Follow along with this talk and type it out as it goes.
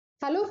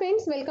Hello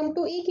friends, welcome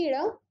to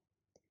Ekeeda,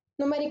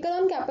 numerical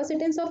on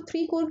capacitance of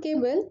 3-core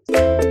cable.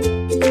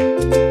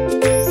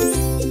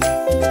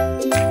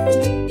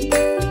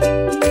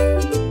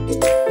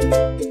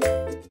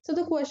 So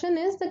the question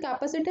is, the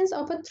capacitance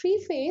of a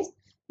 3-phase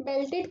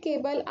belted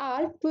cable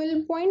are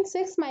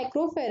 12.6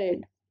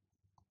 microfarad.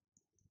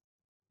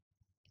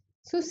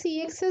 So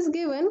Cx is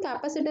given,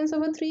 capacitance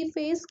of a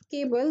 3-phase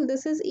cable,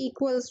 this is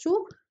equals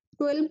to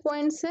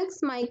 12.6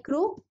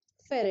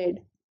 microfarad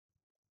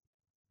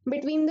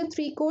between the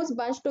 3 cores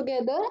bunched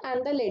together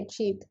and the lead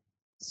sheath.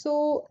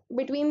 So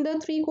between the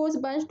 3 cores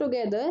bunched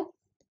together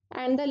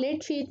and the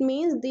lead sheath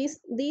means these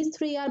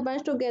three are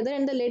bunched together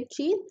in the lead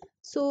sheath.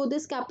 So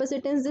this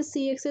capacitance, this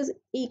Cx is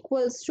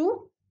equals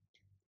to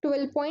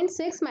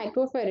 12.6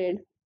 microfarad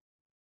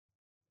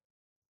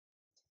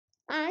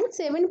and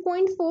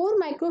 7.4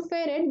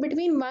 microfarad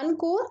between one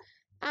core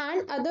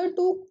and other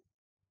two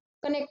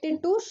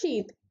connected to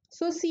sheath.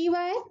 So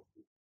Cy,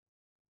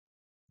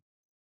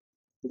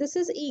 this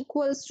is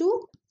equals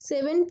to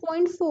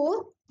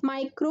 7.4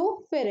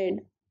 microfarad.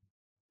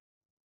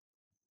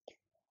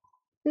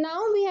 Now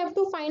we have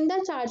to find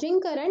the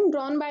charging current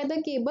drawn by the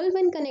cable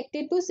when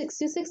connected to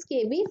 66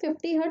 kV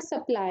 50 Hz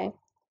supply.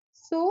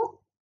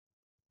 So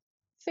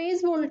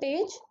phase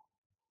voltage,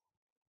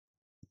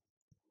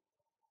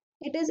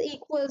 it is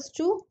equals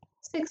to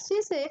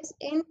 66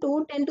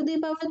 into 10 to the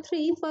power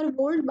 3 per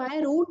volt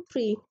by root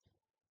 3.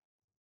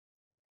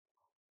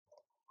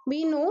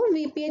 We know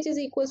VPH is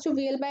equals to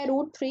VL by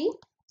root 3.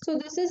 So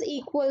this is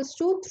equals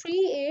to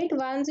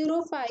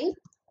 38105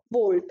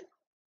 volt.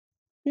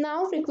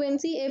 Now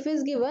frequency F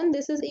is given,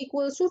 this is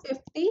equals to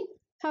 50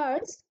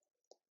 Hertz.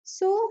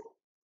 So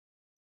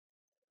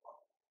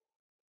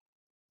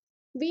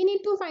we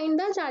need to find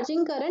the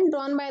charging current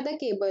drawn by the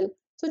cable.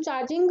 So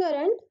charging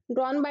current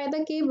drawn by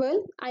the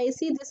cable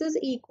IC, this is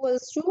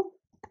equals to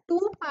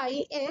 2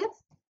 pi F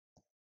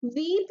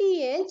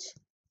VPH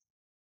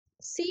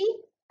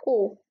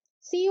CO.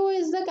 CO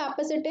is the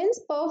capacitance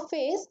per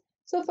phase.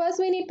 So first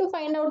we need to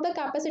find out the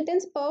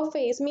capacitance per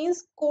phase,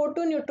 means core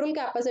to neutral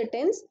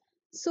capacitance.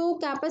 So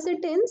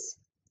capacitance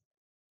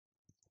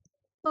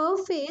per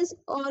phase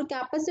or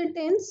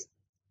capacitance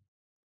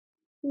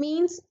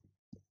means,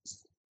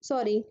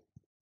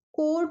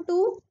 core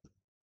to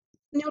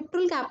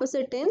neutral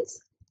capacitance.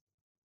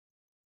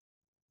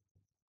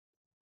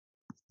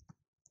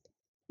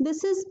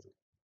 This is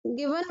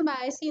given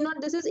by C0,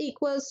 this is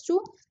equals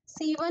to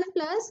C1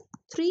 plus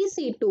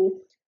 3C2.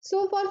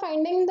 So for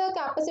finding the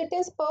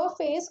capacitance per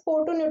phase,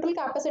 core to neutral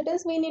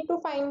capacitance, we need to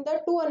find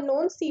the two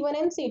unknowns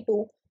C1 and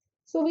C2.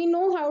 So we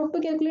know how to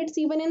calculate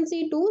C1 and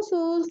C2.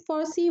 So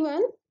for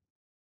C1,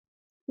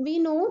 we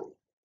know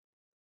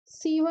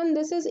C1,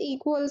 this is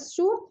equals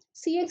to,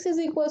 Cx is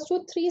equals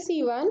to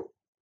 3C1.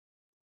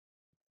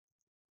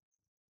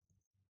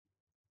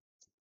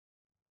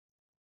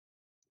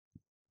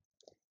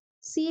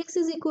 Cx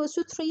is equals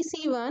to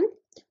 3C1.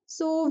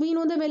 So we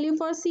know the value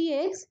for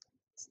Cx.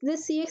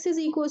 This Cx is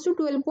equals to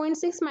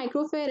 12.6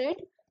 microfarad.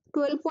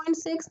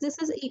 12.6, this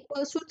is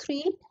equals to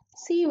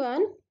 3C1.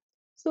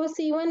 So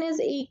C1 is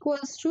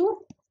equals to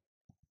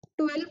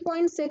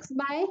 12.6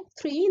 by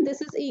 3.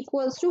 This is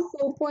equals to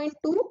 4.2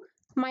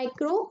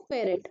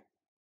 microfarad.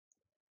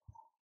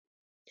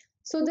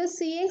 So this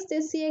Cx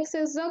is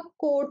the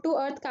core to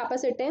earth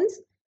capacitance,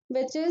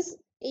 which is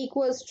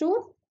equals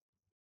to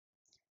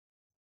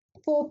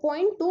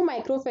 4.2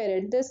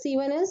 microfarad. This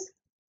C1 is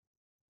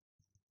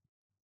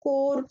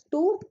core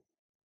to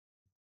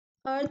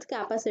earth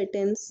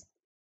capacitance.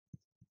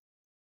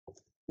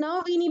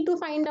 Now we need to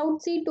find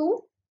out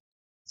C2.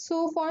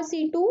 So for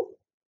C2,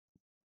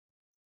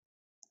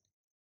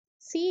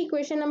 see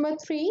equation number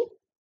 3.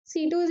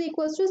 C2 is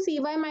equals to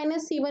Cy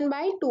minus C1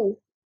 by 2.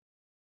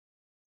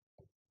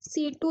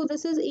 C2,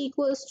 this is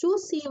equals to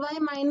Cy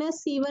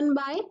minus C1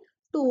 by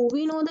 2.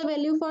 We know the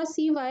value for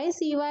Cy.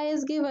 Cy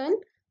is given.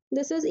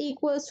 This is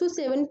equals to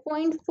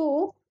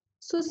 7.4.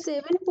 So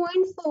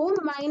 7.4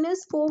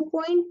 minus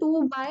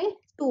 4.2 by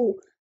 2.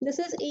 This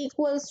is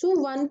equals to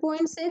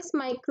 1.6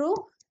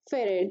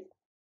 microfarad.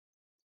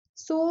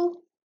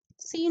 So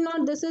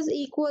C0, this is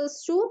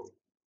equals to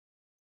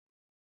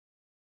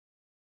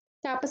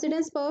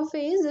capacitance per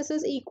phase. This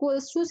is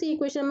equals to, see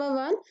equation number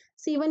 1,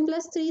 C1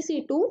 plus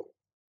 3C2.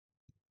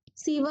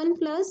 C1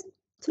 plus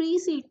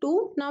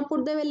 3C2. Now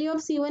put the value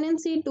of C1 and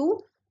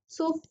C2.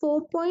 So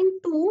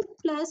 4.2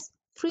 plus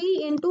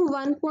 3 into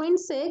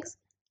 1.6.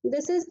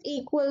 This is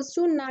equals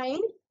to 9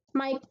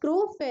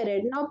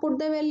 microfarad. Now put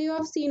the value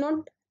of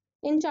C0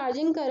 in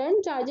charging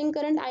current. Charging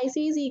current IC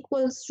is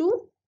equals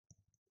to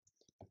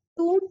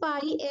 2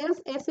 pi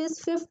F is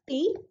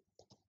 50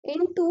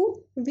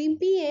 into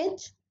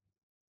VPH.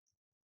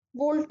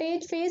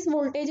 Voltage, phase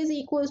voltage is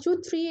equals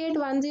to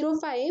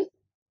 38105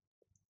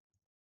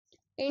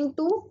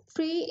 into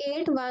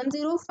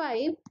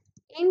 38105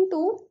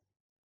 into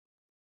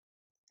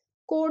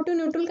core to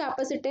neutral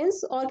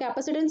capacitance or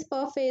capacitance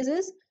per phase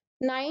is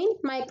 9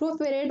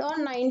 microfarad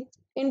or 9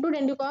 into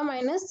 10 to the power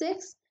minus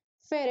 6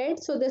 farad.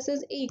 So this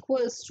is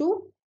equals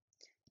to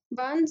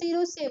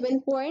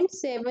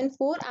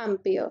 107.74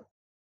 ampere.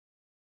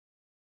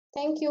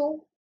 Thank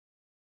you.